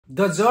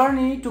The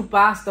journey to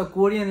pass the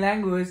Korean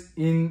language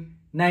in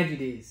 90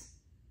 days.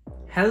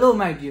 Hello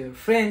my dear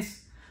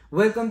friends,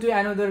 welcome to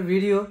another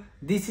video.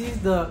 This is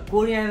the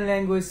Korean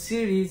language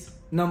series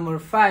number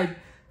 5.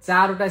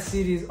 चारवटा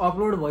series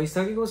upload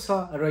भइसकेको छ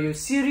र यो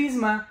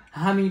सिरिजमा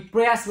हामी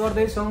प्रयास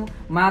गर्दै छौं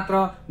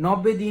मात्र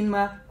 90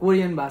 दिनमा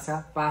कोरियन भाषा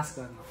पास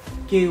गर्न।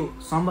 के यो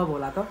सम्भव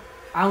होला त?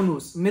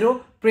 आउनुहोस् मेरो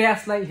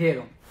प्रयासलाई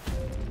हेरौं।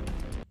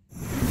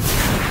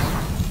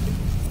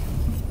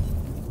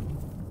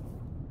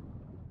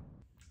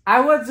 I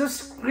was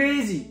just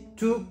crazy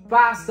to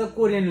pass the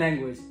Korean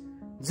language.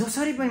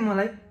 जसरी पनि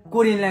मलाई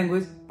कोरियन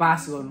ल्याङ्ग्वेज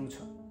पास गर्नु छ,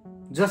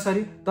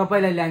 जसरी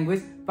तपाईलाई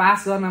ल्याङ्ग्वेज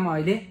पास गर्नमा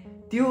अहिले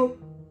त्यो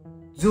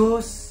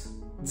जोश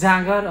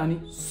जागर अनि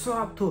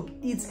सब थोक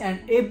each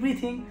and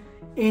everything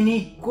any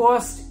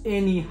cost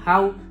any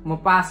how म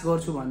पास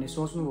गर्छु भन्ने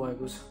सोच्नु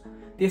भएको छ।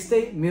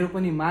 त्यस्तै मेरो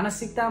पनि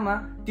मानसिकतामा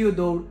त्यो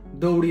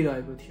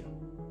दौडिरहेको थियो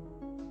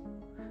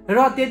र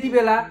त्यति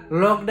बेला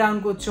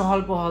लकडाउनको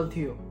चहल पहल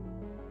थियो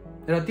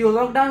र त्यो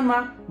लकडाउनमा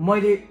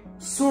मैले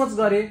सोच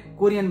गरे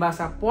कोरियन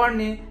भाषा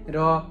पढ्ने र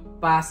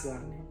पास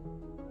गर्ने।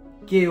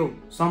 के यो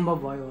सम्भव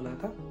भयो होला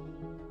त?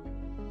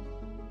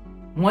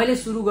 मैले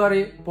सुरु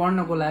गरे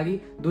पढ्नको लागि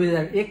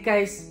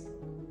 2021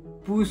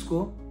 पुसको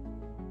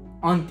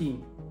अन्तिम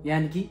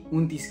यानी कि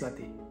 29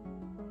 गते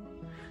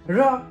र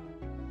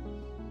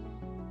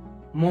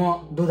म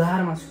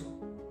दोधारमा छु।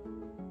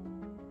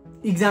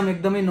 एक्जाम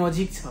एकदमै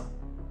नजिक छ।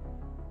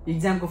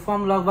 एक्जामको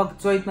फर्म लगभग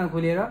चैतमा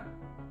खुलेर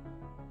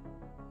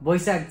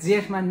वैशाख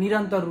जेठमा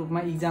निरन्तर रूपमा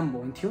एक्जाम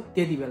हुन्थ्यो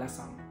त्यति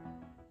बेलासम्म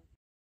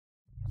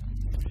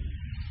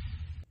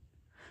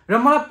र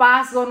मलाई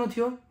पास गर्नु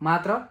थियो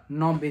मात्र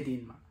 90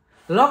 दिनमा।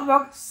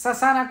 लगभग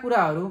सासाना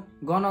कुराहरू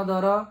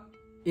गणदर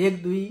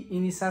 1-2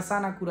 यिनी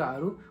सासाना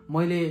कुराहरू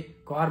मैले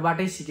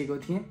घरबाटै सिकेको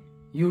थिएँ।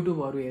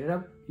 युट्युबहरू हेरेर,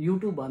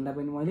 युट्युब भन्दा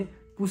पनि मैले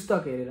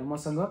पुस्तक हेरेर,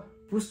 मसँग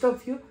पुस्तक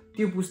थियो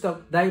त्यो पुस्तक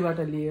दाइबाट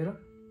लिएर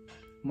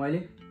मैले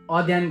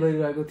अध्ययन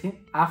गरिरहेको थिएँ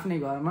आफ्नै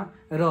घरमा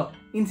र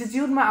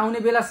इन्स्टिट्युटमा आउने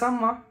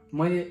बेलासम्म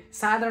मैले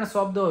साधारण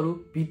शब्दहरू,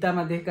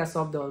 भित्तामा देखेका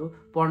शब्दहरू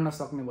पढ्न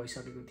सक्ने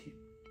भइसकेको थिएँ।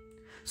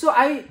 So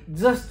I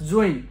just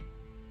join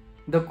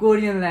the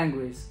Korean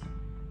language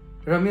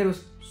र मेरो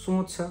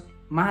सोच छ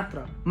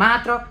मात्र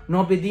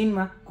 90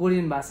 दिनमा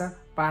कोरियन भाषा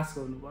पास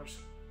गर्नुपर्छ।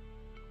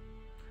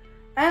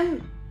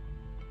 एन्ड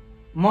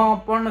म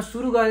पढ्न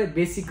सुरु गरेँ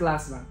बेसिक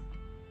क्लासमा।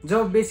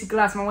 जब बेसिक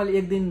क्लासमा मैले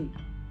एक दिन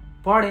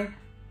पढेँ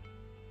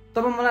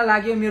तब मलाई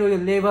लाग्यो मेरो यो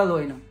लेभल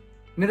होइन,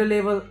 मेरो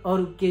लेभल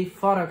अरू केही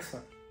फरक छ।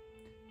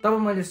 तब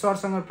मैले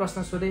सरसँग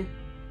प्रश्न सोधेँ,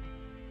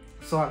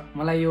 सर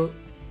मलाई यो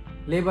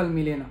लेभल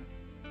मिलेन,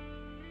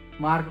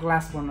 म अर्को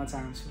क्लास पढ्न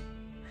चाहन्छु।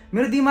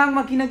 मेरो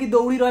दिमागमा किनकि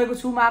दौडिरहेको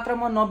छु मात्र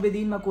म 90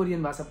 दिनमा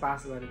कोरियन भाषा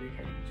पास गरेर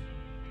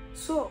देखाइदिन्छु।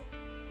 सो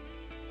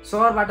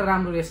सरबाट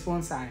राम्रो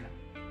रेस्पोन्स आएन।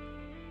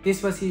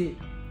 त्यसपछि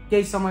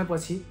केही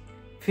समयपछि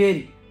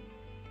फेरि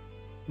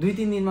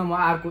 2-3 दिनमा म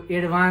अर्को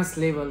एडभान्स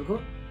लेभलको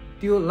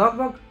त्यो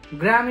लगभग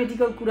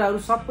ग्रामेटिकल कुराहरू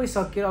सबै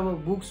सकेर अब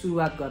बुक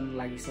सुरुवात गर्न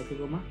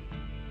लागिसकेकोमा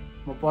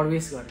म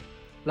प्रवेश गरेँ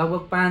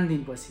लगभग 5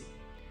 दिनपछि।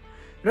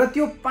 र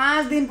त्यो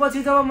 5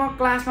 दिनपछि जब म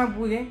क्लासमा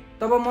पुगेँ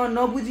तब म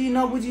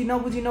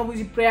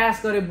नबुझी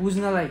प्रयास गरेँ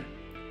बुझ्नलाई।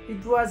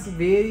 It was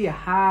very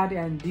hard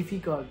and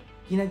difficult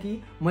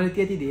किनकि मैले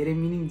त्यति धेरै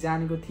मिनिङ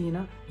जानेको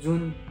थिइनँ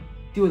जुन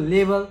त्यो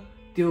लेभल,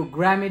 त्यो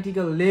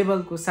ग्रामेटिकल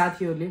लेभलको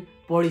साथीहरूले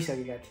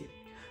पढिसकेका थिए।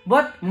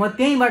 बट म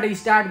त्यहीँबाट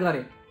स्टार्ट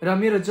गरेँ र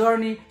मेरो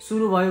जर्नी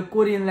सुरु भयो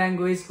कोरियन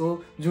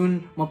ल्याङ्ग्वेजको,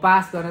 जुन म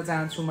पास गर्न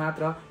चाहन्छु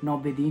मात्र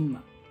 90 दिनमा।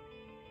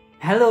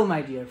 हेलो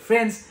माई डियर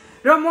फ्रेन्ड्स,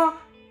 र म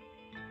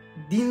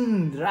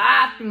दिन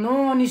रात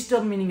नन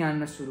स्टप मिनिङ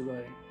हान्न सुरु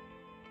गरेँ।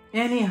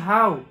 एनी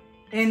हाउ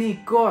एनी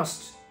कस्ट,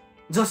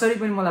 जसरी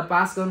पनि मलाई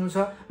पास गर्नु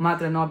छ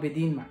मात्र 90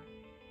 दिनमा।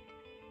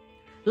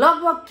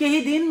 लगभग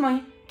केही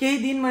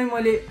दिनमै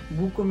मैले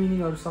बुकको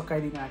मिनिङहरू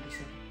सकाइदिन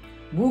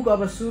आँटिसकेँ। बुक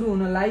अब सुरु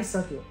हुन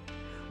लागिसक्यो।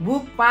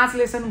 बुक 5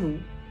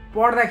 लेसन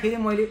पढ्दाखेरि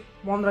मैले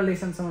 15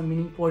 लेसनसम्म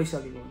मिनिङ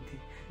पढिसकेको हुन्थेँ।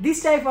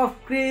 This type of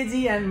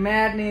crazy and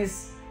madness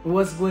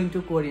was going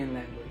to Korean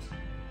language.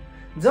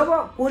 Job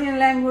Korean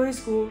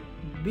ल्याङ्ग्वेजको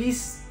 20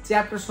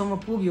 च्याप्टरसम्म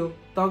पुग्यो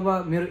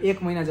तब मेरो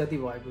 1 महिना जति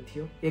भएको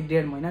थियो,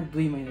 1-1.5 महिना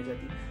 2 महिना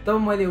जति। तब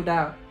मैले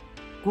एउटा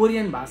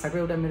कोरियन भाषाको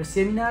एउटा मेरो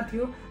सेमिनार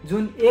थियो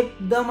जुन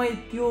एकदमै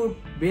त्यो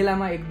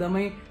बेलामा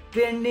एकदमै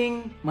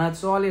ट्रेन्डिङमा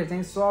चलेर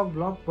चाहिँ सब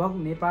लगभग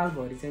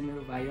नेपालभरि चाहिँ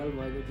मेरो भाइरल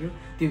भएको थियो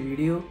त्यो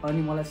भिडियो।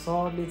 अनि मलाई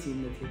सबले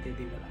चिन्दथ्यो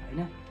त्यति बेला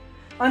होइन।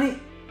 अनि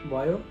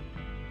भयो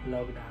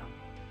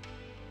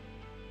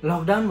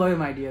लकडाउन भयो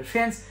माई डियर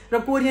फ्रेन्ड्स, र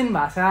कोरियन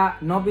भाषा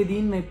 90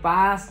 दिनमै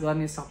पास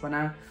गर्ने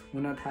सपना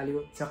हुन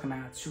थाल्यो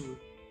चकनाचुर।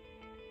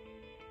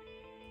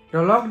 र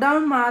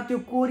लकडाउनमा त्यो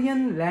कोरियन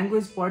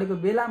ल्याङ्ग्वेज पढेको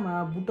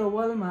बेलामा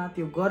बुटवलमा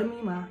त्यो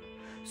गर्मीमा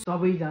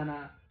सबैजना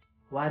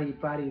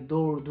वारिपारी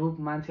दौडधुप,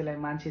 मान्छेलाई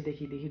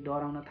मान्छेदेखि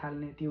डराउन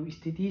थाल्ने त्यो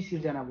स्थिति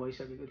सिर्जना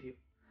भइसकेको थियो।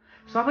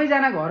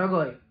 सबैजना घर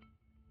गए,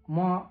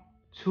 म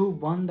छु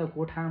बन्द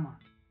कोठामा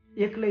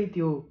एक्लै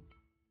त्यो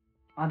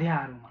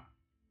अँध्यारो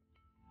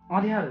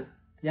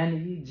यानी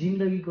कि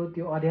जिन्दगीको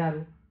त्यो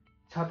अँध्यारो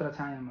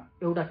छत्रछायामा।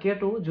 एउटा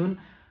केटो जुन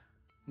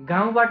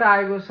गाउँबाट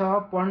आएको छ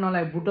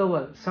पढ्नलाई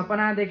बुटवल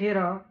सपना देखेर,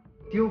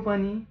 त्यो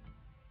पनि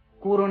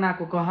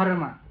कोरोनाको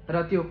कहरमा।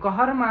 र त्यो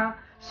कहरमा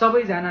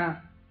सबैजना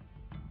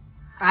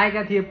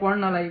आएका थिए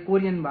पढ्नलाई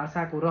कोरियन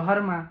भाषाको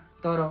रहरमा,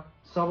 तर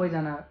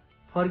सबैजना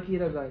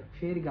फर्किएर गए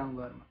फेरि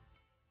गाउँघरमा।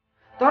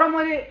 तर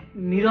मैले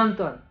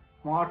निरन्तर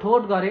म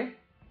अठोट गरेँ,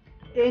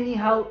 एनी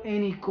हाउ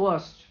एनी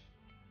कस्ट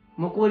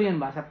म कोरियन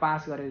भाषा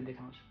पास गरेर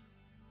देखाउँछु।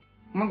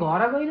 म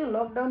घर गइनँ,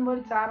 लकडाउन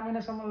भयो, 4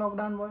 महिनासम्म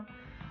लकडाउन भयो।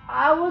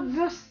 आई वाज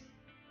जस्ट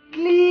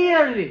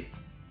क्लियरली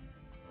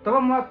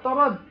तब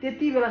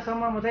त्यति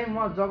बेलासम्म म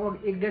जब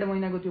 1-1.5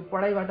 महिनाको त्यो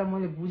पढाइबाट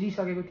मैले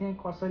बुझिसकेको थिएँ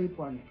कसरी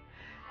पढ्ने।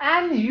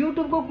 एन्ड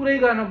युट्युबको कुरै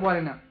गर्नु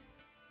परेन,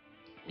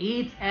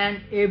 each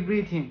and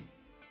everything,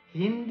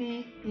 Hindi,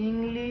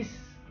 English,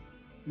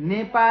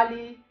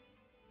 Nepali,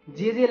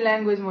 जे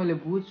ल्याङ्ग्वेज मैले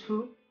बुझ्छु।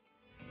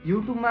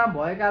 युट्युबमा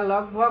भएका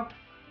लगभग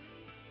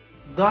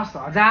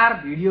 10,000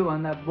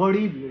 भिडियोभन्दा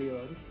बढी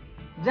भिडियोहरू,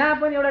 जहाँ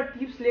पनि एउटा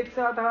टिप्स लेख्छ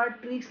अथवा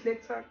ट्रिक्स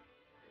लेख्छ,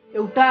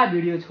 एउटा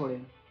भिडियो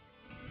छोडेन।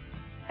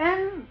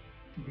 एन्ड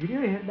भिडियो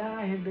हेर्दा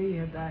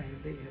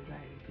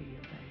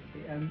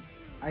and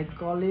I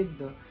collect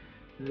the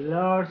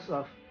लर्ड्स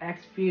of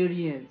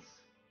experience,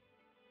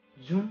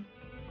 जुन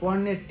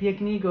पढ्ने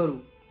टेक्निकहरू,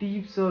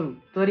 टिप्सहरू,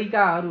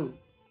 तरिकाहरू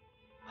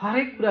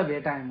हरेक कुरा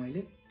भेटाएँ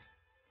मैले।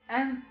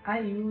 एन्ड आई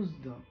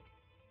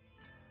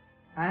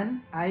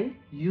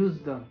युज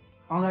दम।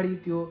 अगाडि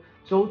त्यो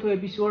 4थो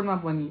एपिसोडमा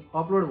पनि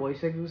अपलोड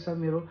भइसकेको छ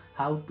मेरो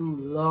how to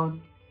learn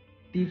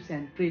tips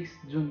and tricks,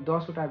 जुन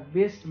 10वटा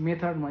बेस्ट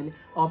मेथड मैले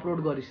अपलोड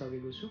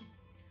गरिसकेको छु।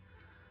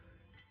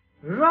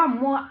 र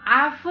म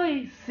आफै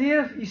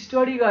सेल्फ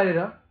स्टडी गरेर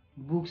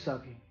बुक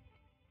सकेँ।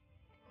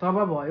 तब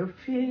भयो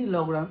फेरि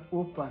लकडाउन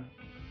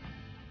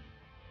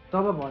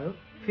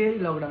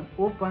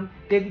ओपन।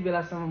 त्यति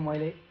बेलासम्म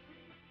मैले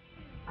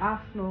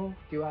आफ्नो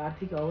त्यो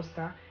आर्थिक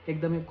अवस्था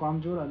एकदमै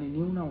कमजोर अनि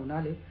न्यून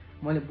हुनाले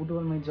मैले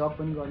बुटवलमै जब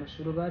पनि गर्न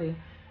सुरु गरेँ।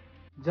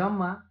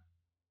 जम्मा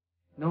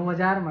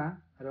 9,000 मा,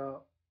 र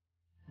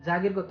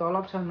जागिरको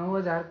तलब छ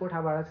 9,000,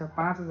 कोठाबाट छ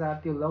 5,000।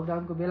 त्यो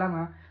लकडाउनको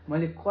बेलामा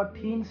मैले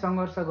कठिन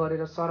सङ्घर्ष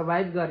गरेर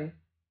सर्भाइभ गरेँ।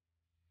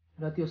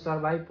 र त्यो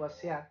सर्भाइभ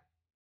पश्चात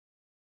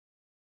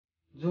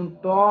जुन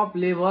टप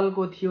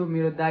लेभलको थियो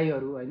मेरो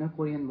दाइहरू होइन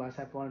कोरियन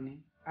भाषा पढ्ने,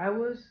 आई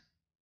वाज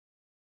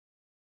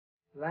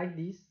लाइक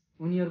दिस।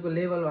 उनीहरूको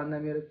लेभलभन्दा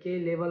मेरो केही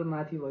लेभल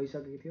माथि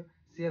भइसकेको थियो।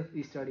 सेल्फ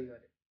स्टडी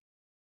गरेँ,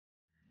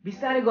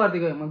 बिस्तारै गर्दै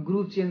गएँ। म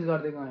ग्रुप चेन्ज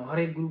गर्दै गएँ,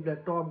 हरेक ग्रुपलाई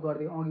टप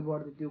गर्दै अघि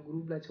बढ्दै, त्यो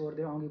ग्रुपलाई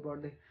छोड्दै अघि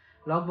बढ्दै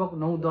लगभग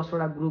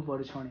 9-10वटा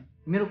ग्रुपहरू छोडेँ।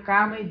 मेरो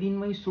कामै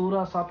दिनमै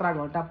 16-17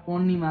 घन्टा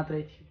पढ्ने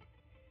मात्रै थियो।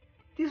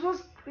 दिस वाज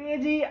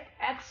क्रेजी,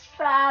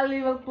 एक्स्ट्रा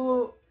लेभलको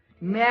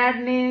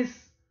madness,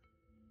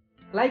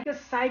 like a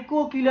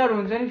psycho killer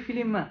हुन्छ नि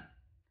फिल्ममा,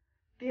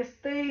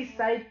 त्यस्तै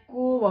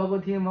साइको भएको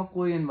थिएँ म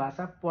कोरियन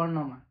भाषा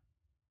पढ्नमा।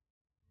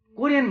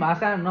 कोरियन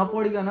भाषा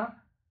नपढिकन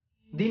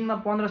दिनमा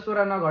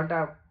 15-16 घन्टा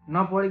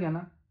नपढिकन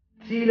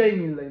थ्रिलै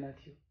मिल्दैन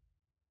थियो।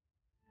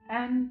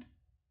 एन्ड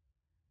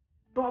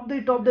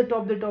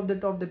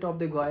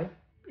टप्दै गए।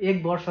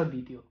 1 वर्ष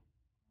बित्यो।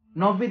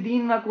 90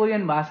 दिनमा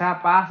कोरियन भाषा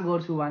पास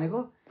गर्छु भनेको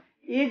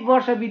 1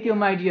 वर्ष बित्यो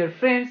माई डियर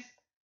फ्रेन्ड्स।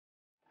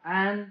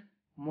 एन्ड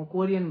म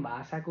कोरियन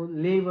भाषाको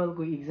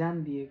लेभलको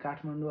इक्जाम दिएँ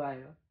काठमाडौँ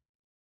आएर।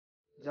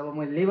 जब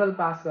मैले लेभल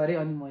पास गरेँ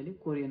अनि मैले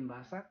कोरियन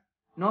भाषा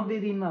 90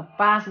 दिनमा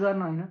पास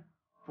गर्न होइन,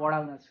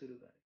 पढाउन सुरु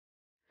गरेँ।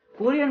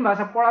 कोरियन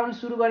भाषा पढाउन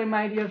सुरु गरेँ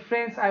my dear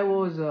friends. I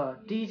was a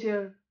teacher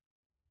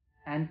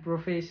and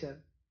professor,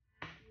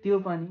 त्यो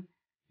पनि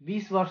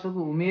 20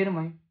 वर्षको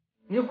उमेरमै।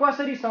 यो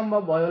कसरी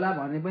सम्भव भयो होला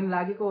भन्ने पनि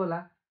लागेको होला।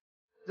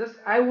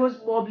 Just I was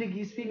public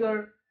speaker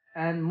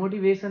and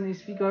motivation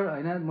speaker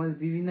होइन। मैले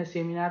विभिन्न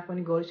सेमिनार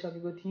पनि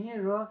गरिसकेको थिएँ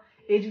र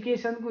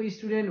एजुकेसनको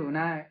स्टुडेन्ट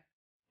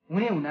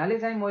हुनाले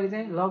चाहिँ मैले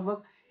चाहिँ लगभग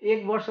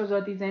 1 वर्ष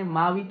जति चाहिँ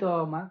मावि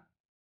तहमा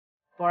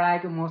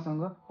पढाएको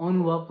मसँग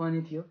अनुभव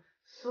पनि थियो।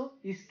 सो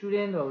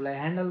स्टुडेन्टहरूलाई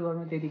ह्यान्डल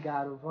गर्नु त्यति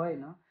गाह्रो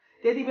भएन।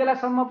 त्यति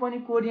बेलासम्म पनि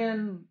कोरियन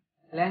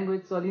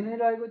ल्याङ्ग्वेज चलि नै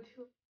रहेको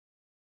थियो।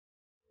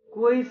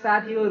 कोही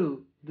साथीहरू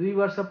 2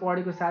 वर्ष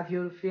पढेको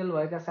साथीहरू, फेल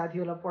भएका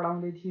साथीहरूलाई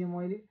पढाउँदै थिएँ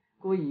मैले।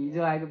 कोही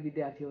हिजो आएको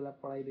विद्यार्थीहरूलाई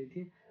पढाइदै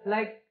थिएँ।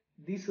 Like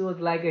this was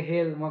like a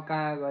hell. म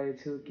कहाँ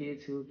गएछु,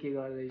 के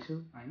गर्दैछु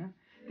होइन।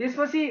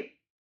 त्यसपछि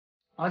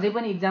अझै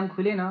पनि इक्जाम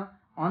खुलेन।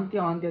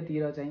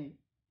 अन्त्यतिर चाहिँ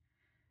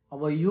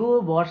अब यो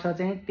वर्ष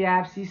चाहिँ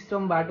ट्याब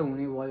सिस्टमबाट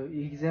हुने भयो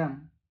इक्जाम।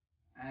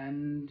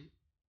 एन्ड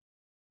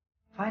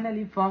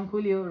फाइनली फर्म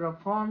खुल्यो र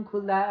form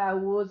खुल्दा I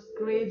was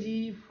crazy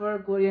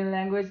for Korean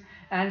language.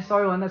 And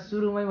सबैभन्दा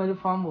सुरुमै मैले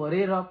फर्म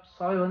भरेँ र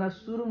सबैभन्दा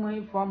सुरुमै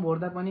फर्म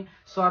भर्दा पनि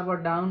सर्भर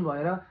डाउन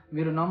भएर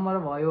मेरो नम्बर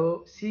भयो,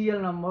 सिरियल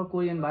नम्बर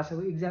कोरियन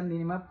भाषाको इक्जाम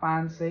दिनेमा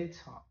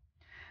 506।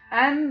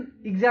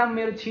 एन्ड इक्जाम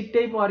मेरो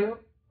छिट्टै पर्यो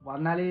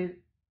भन्नाले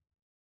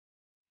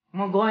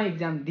म गएँ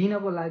इक्जाम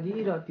दिनको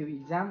लागि र त्यो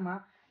इक्जाममा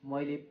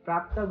मैले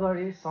प्राप्त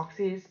गरेँ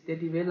सक्सेस।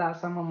 त्यति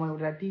बेलासम्म म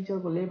एउटा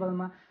टिचरको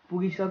लेभलमा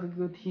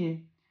पुगिसकेको थिएँ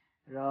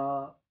र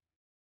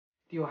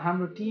त्यो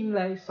हाम्रो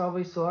टिमलाई,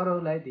 सबै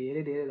सरहरूलाई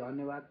धेरै धेरै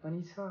धन्यवाद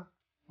पनि छ।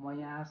 म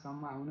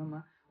यहाँसम्म आउनमा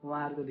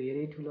उहाँहरूको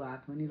धेरै ठुलो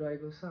हात पनि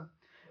रहेको छ।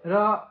 र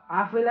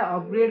आफैलाई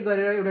अपग्रेड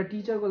गरेर एउटा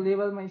टिचरको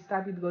लेभलमा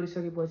स्थापित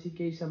गरिसकेपछि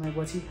केही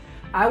समयपछि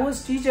आई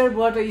वाज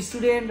टिचरबाट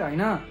स्टुडेन्ट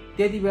होइन।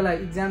 त्यति बेला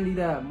इक्जाम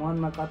दिँदा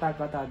मनमा कता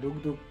कता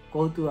ढुकढुक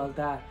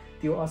कौतूहलता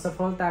त्यो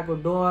असफलताको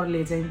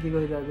डरले चाहिँ के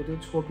गरिरहेको थियो,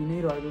 छोपी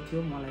नै रहेको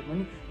थियो मलाई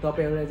पनि।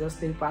 तपाईँहरूलाई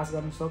जस्तै पास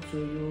गर्न सक्छु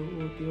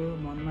यो त्यो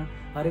मनमा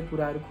हरेक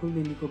कुराहरू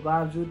खुल्दिलीको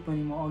बावजुद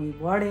पनि म अघि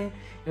बढेँ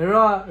र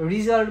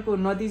रिजल्टको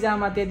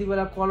नतिजामा त्यति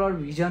बेला कलर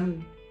भिजन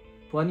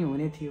पनि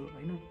हुने थियो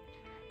होइन।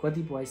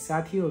 कतिपय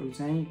साथीहरू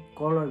चाहिँ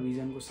कलर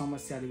भिजनको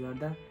समस्याले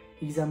गर्दा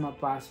इक्जाममा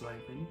पास भए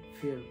पनि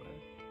फेल भयो।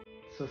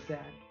 सो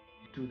स्याड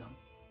टु दम।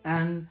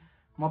 एन्ड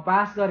म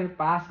पास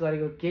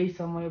गरेको केही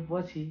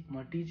समयपछि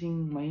म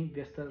टिचिङमै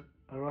व्यस्त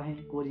रहेँ।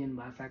 कोरियन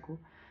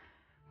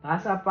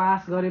भाषा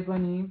पास गरे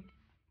पनि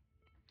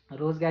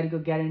रोजगारीको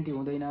ग्यारेन्टी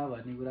हुँदैन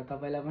भन्ने कुरा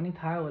तपाईँलाई पनि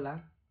थाहा होला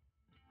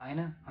होइन।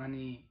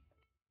 अनि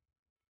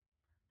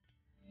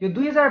यो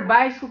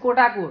 2022 को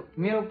कोटाको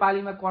मेरो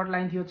पालीमा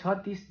कटलाइन थियो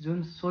 36,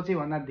 जुन सोचे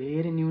भन्दा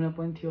धेरै न्यून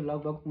पनि थियो,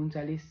 लगभग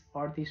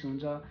 39-38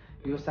 हुन्छ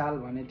यो साल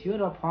भन्ने थियो।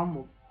 र फर्म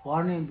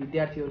भर्ने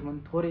विद्यार्थीहरू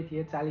पनि थोरै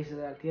थिए,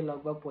 40,000 थिए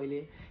लगभग। पहिले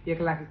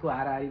 1 लाखको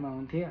हाराहारीमा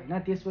हुन्थे होइन।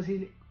 त्यसपछि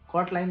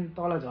कटलाइन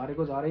तल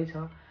झरेको झरै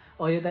छ।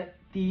 अहिले त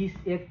 30,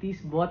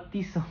 31,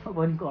 32 सम्म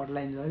पनि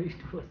कटलाइन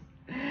झऱ्यो।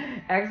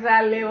 एक्स्ट्रा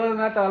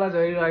लेभलमा तल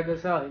झरिरहेको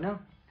छ होइन।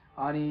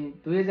 अनि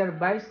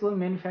 2022 को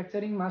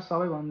म्यानुफ्याक्चरिङमा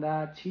सबैभन्दा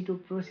छिटो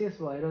प्रोसेस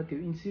भएर त्यो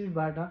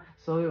इन्स्टिट्युटबाट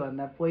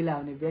सबैभन्दा पहिला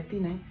आउने व्यक्ति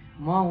नै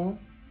म हुँ।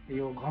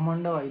 यो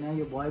घमण्ड होइन,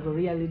 यो भएको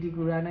रियालिटी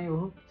कुरा नै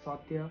हो,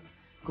 सत्य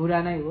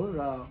कुरा नै हो।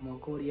 र म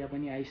कोरिया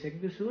पनि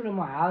आइसकेको छु र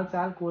म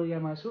हालचाल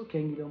कोरियामा छु,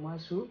 क्याङ्गिडोमा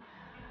छु।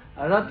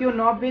 र त्यो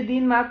 90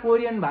 दिनमा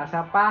कोरियन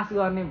भाषा पास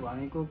गर्ने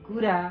भनेको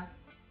कुरा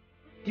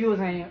त्यो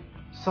चाहिँ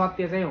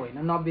सत्य चाहिँ होइन।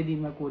 90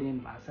 दिनमा कोरियन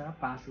भाषा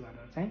पास गर्न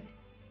चाहिँ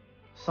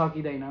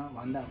सकिँदैन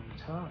भन्दा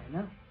हुन्छ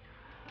होइन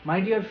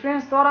माई डियर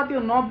फ्रेन्ड्स। तर त्यो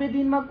 90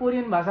 दिनमा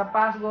कोरियन भाषा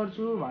पास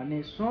गर्छु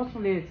भन्ने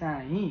सोचले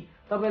चाहिँ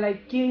तपाईँलाई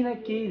केही न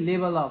केही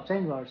लेभल अप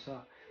चाहिँ गर्छ।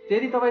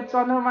 यदि तपाईँ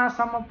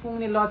चन्द्रमासम्म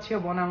पुग्ने लक्ष्य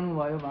बनाउनु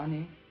भयो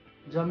भने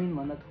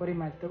जमिनभन्दा थोरै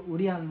माथि त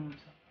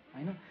उडिहाल्नुहुन्छ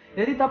होइन।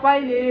 यदि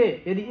तपाईँले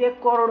 1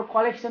 करोड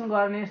कलेक्सन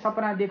गर्ने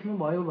सपना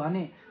देख्नुभयो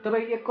भने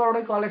तपाईँ 1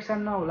 करोडै कलेक्सन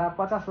नहोला,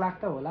 50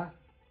 लाख त होला,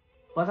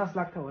 50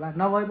 लाख त होला,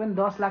 नभए पनि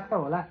 10 लाख त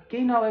होला।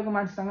 केही नभएको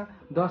मान्छेसँग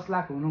 10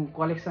 लाख हुनु,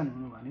 कलेक्सन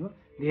हुनु भनेको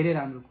धेरै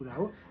राम्रो कुरा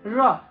हो।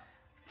 र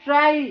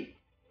ट्राई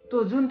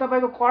त्यो जुन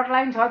तपाईँको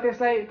कटलाइन छ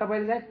त्यसलाई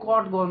तपाईँले चाहिँ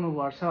कट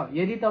गर्नुपर्छ।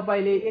 यदि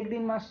तपाईँले एक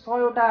दिनमा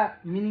 100वटा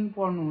मिनिङ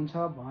पढ्नुहुन्छ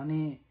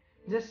भने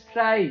just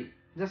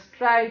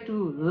try to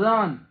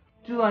learn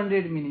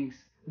 200 मिनिङ्स,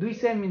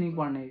 200 meaning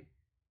पढ्ने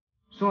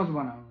सोच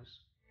बनाउनुहोस्।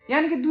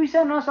 यानि कि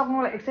 200 नसक्नु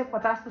होला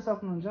 150 त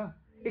सक्नुहुन्छ,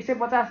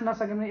 150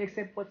 नसके पनि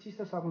 125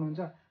 त सक्नुहुन्छ,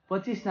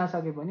 25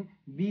 नसके पनि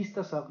 20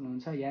 त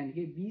सक्नुहुन्छ। यानि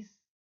कि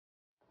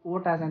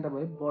 20वटा चाहिँ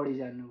तपाईँ बढी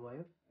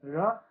जान्नुभयो। र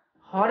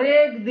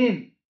हरेक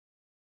दिन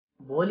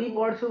भोलि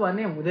पढ्छु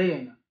भन्ने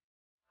हुँदैन,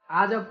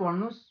 आज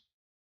पढ्नुहोस्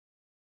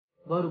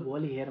बरु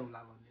भोलि हेरौँला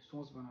भन्ने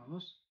सोच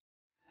बनाउनुहोस्।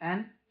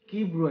 And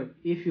keep growing.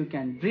 If you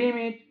can dream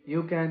it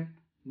you can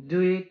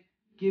do it.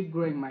 Keep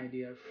growing my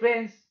dear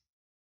friends,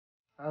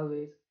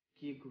 always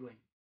keep growing.